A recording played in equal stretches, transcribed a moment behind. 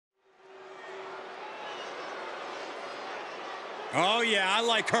Oh, yeah, I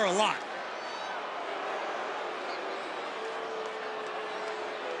like her a lot.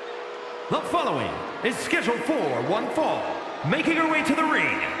 The following is scheduled for one fall. Making her way to the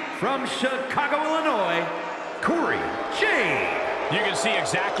ring from Chicago, Illinois, Cora Jade. You can see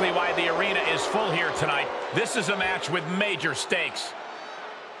exactly why the arena is full here tonight. This is a match with major stakes.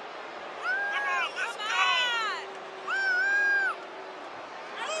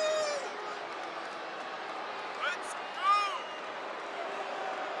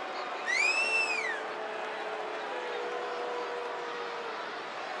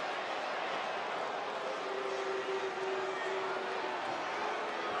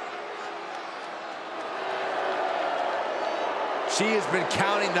 She has been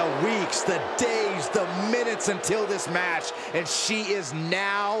counting the weeks, the days, the minutes until this match, and she is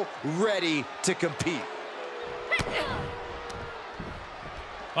now ready to compete.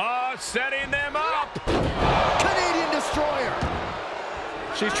 Oh, setting them up. Canadian Destroyer.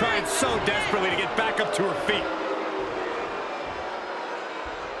 She's trying so desperately to get back up to her feet.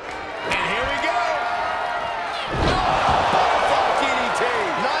 And here we go. Butterfly DDT.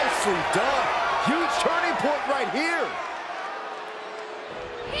 Nicely done. Huge turning point right here.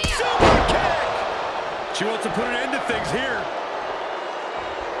 Super kick! She wants to put an end to things here.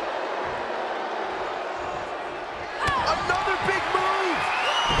 Another big move.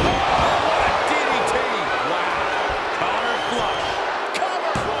 What a DDT! Wow. Counter flush. Cover.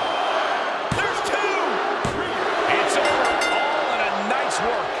 There's two! It's over. All in a nice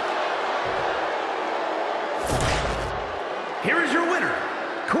work. Here is your winner,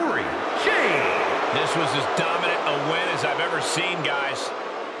 Cora Jade. This was as dominant a win as I've ever seen, guys.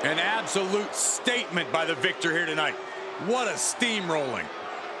 An absolute statement by the victor here tonight. What a steamrolling.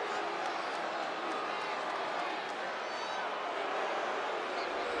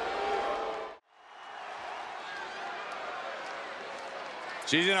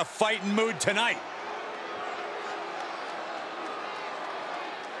 She's in a fighting mood tonight.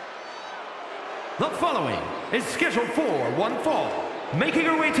 The following is scheduled for one fall. Making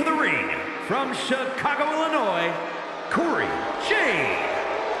her way to the ring from Chicago, Illinois, Cora Jade.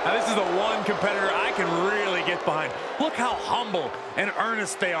 Now, this is the one competitor I can really get behind. Look how humble and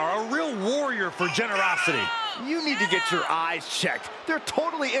earnest they are. A real warrior for generosity. You need to get your eyes checked. They're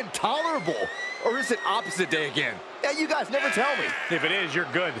totally intolerable. Or is it opposite day again? Yeah, you guys never tell me. If it is, you're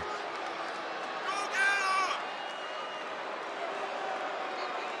good.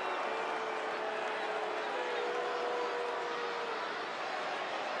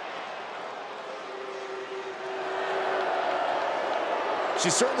 She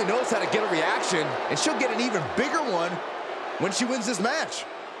certainly knows how to get a reaction, and she'll get an even bigger one when she wins this match.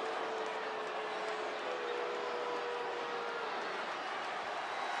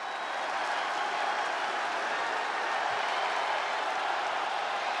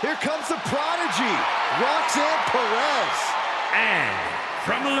 Here comes the prodigy, Roxanne Perez. And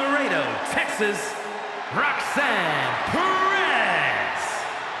from Laredo, Texas, Roxanne Perez.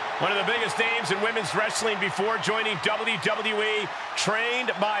 One of the biggest names in women's wrestling before joining WWE,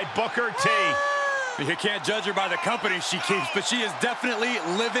 trained by Booker T. You can't judge her by the company she keeps, but she is definitely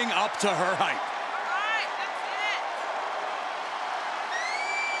living up to her hype.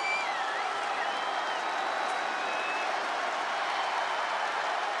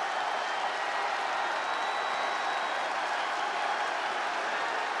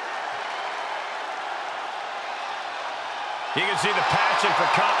 You can see the passion for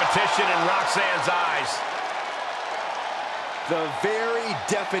competition in Roxanne's eyes. The very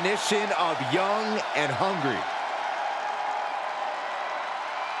definition of young and hungry.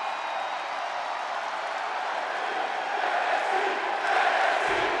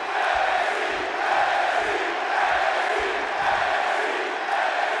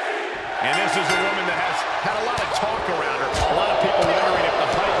 And this is a woman that has had a lot of talk around her. A lot of people wondering if the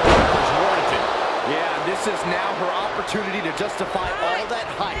hype around her is warranted. Yeah, this is now her opportunity to justify all that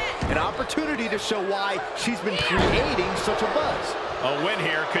hype. An opportunity to show why she's been creating such a buzz. A win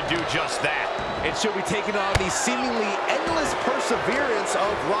here could do just that. And she'll be taking on the seemingly endless perseverance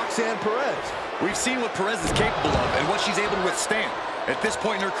of Roxanne Perez. We've seen what Perez is capable of and what she's able to withstand. At this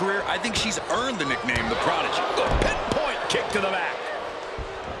point in her career, I think she's earned the nickname the Prodigy. Pinpoint kick to the back.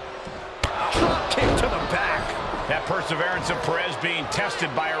 Drop kick to the back. That perseverance of Perez being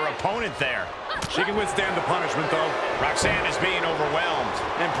tested by her opponent there. She can withstand the punishment, though. Roxanne is being overwhelmed.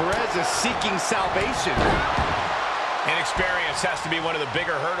 And Perez is seeking salvation. Inexperience has to be one of the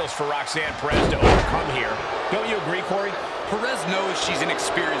bigger hurdles for Roxanne Perez to overcome here. Don't you agree, Corey? Perez knows she's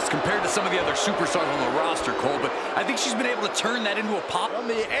inexperienced compared to some of the other superstars on the roster, Cole, but I think she's been able to turn that into a pop. On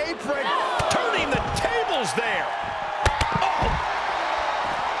the apron. Turning the tables there. Oh!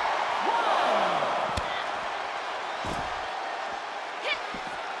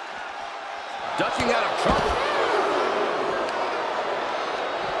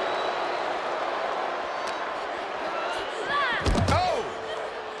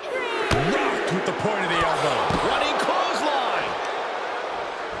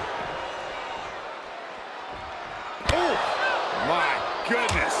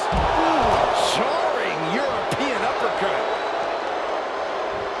 goodness. Ooh, jarring European uppercut.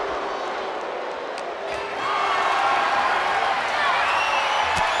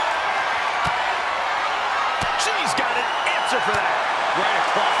 She's got an answer for that. Right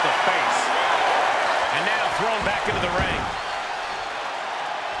across the face. And now thrown back into the ring.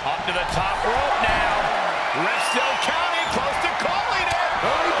 Up to the top rope now. Ref still counting, close to calling it.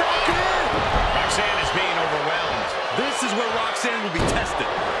 Oh, he broke it in. Roxanne is being overwhelmed. This is where Roxanne will be tested.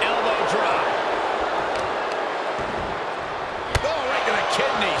 Elbow drop. Oh, right to the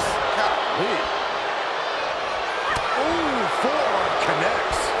kidneys. Ooh, forearm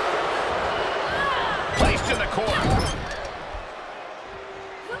connects. Placed in the corner.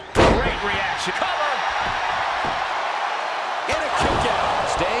 Great reaction. Cover. Get a kick out.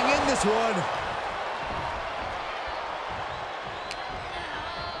 Staying in this one.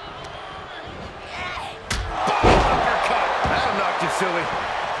 Uppercut. That'll knock you silly.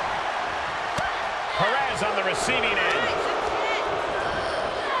 Perez on the receiving end.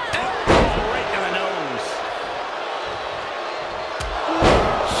 Elbow right to the nose.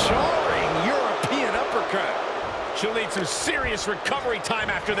 Jarring European uppercut. She'll need some serious recovery time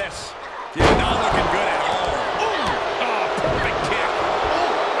after this. Yeah, not looking good at all. Oh, perfect kick.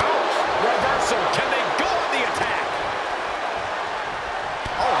 Ouch. Reversal. Can they go on the attack?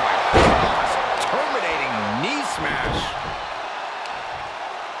 Oh my gosh. Terminating knee smash.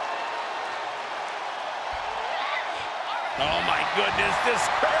 Oh, my goodness. This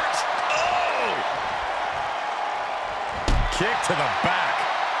hurts. Oh! Kick to the back.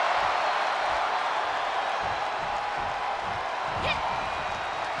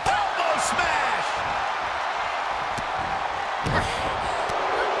 Elbow smash.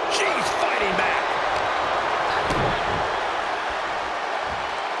 She's fighting back.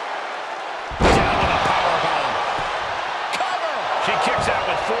 Down with a powerbomb. Cover. She kicks out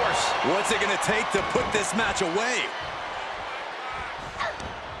with force. What's it going to take to put this match away?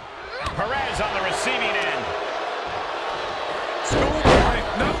 Perez on the receiving end. Schoolboy.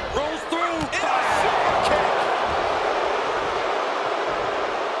 No, rolls through. Super kick.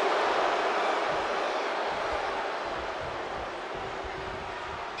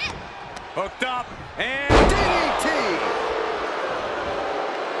 Hooked up. And DDT.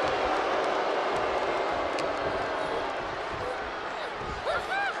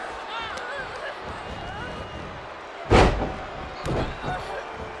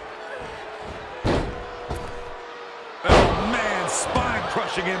 oh man,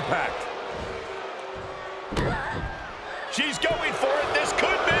 spine-crushing impact. She's going for it. This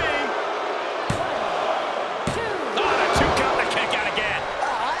could be. Oh, the two count, the kick out again.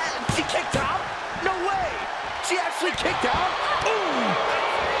 She kicked out? No way. She actually kicked out? Ooh.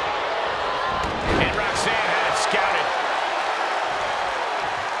 And Roxanne had it scouted.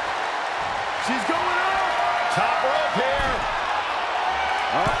 She's going up. Top rope here.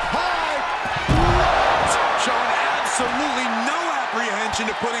 Up high. Showing absolutely no apprehension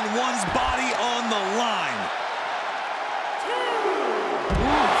to putting one's body on the line.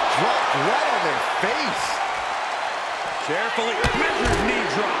 Dropped right on their face. Carefully measured knee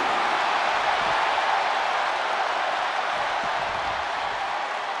drop.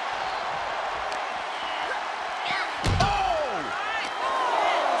 Oh!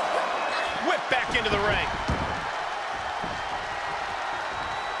 Whip back into the ring.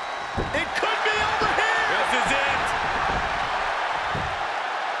 It could be over here. This is it.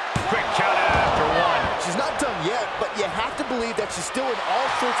 Quick count out after one. She's not done yet, but you have to believe that she's still in all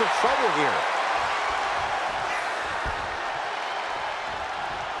sorts of trouble here.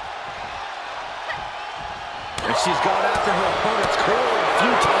 And she's gone after her opponent's core a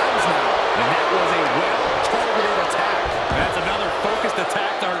few times now. And that was a well-targeted attack. That's another focused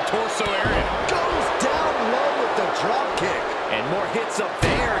attack to her torso area. Goes down low with the drop kick. And more hits up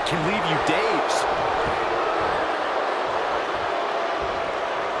there can leave you dazed.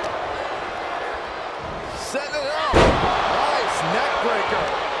 Set it up. Nice neck breaker.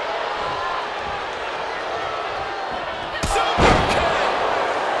 Super kick.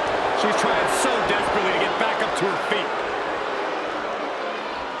 She's trying so desperately to get back up to her feet.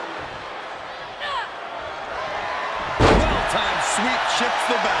 Well-timed sweep shifts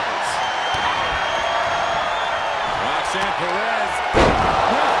the balance. Roxanne Perez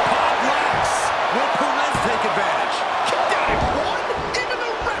with pop locks. Will Perez take advantage? Kicked out at one. Even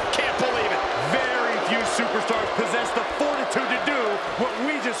the ref can't believe it. Very few superstars possess the fortitude to do what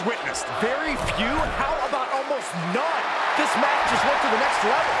we just witnessed. Very few? How about almost none? This match just went to the next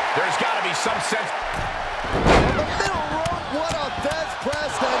level. There's got to be some sense. On the middle rope, what a Fez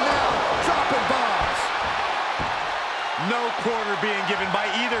press, and now dropping bombs. No quarter being given by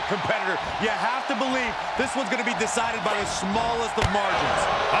either competitor. You have to believe this one's going to be decided by the smallest of margins.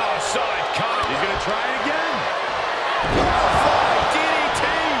 Oh, saw it coming. He's going to try it again. DDT.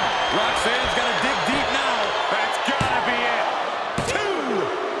 Roxanne's got to dig deep now. That's got to be it. 2.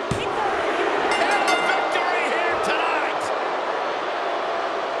 And the victory here tonight.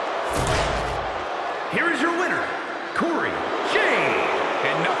 Here is your winner, Cora Jade.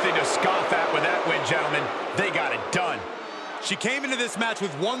 And nothing to scoff at with that win, gentlemen. They got it done. She came into this match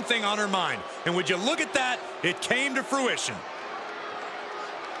with one thing on her mind, and would you look at that, it came to fruition.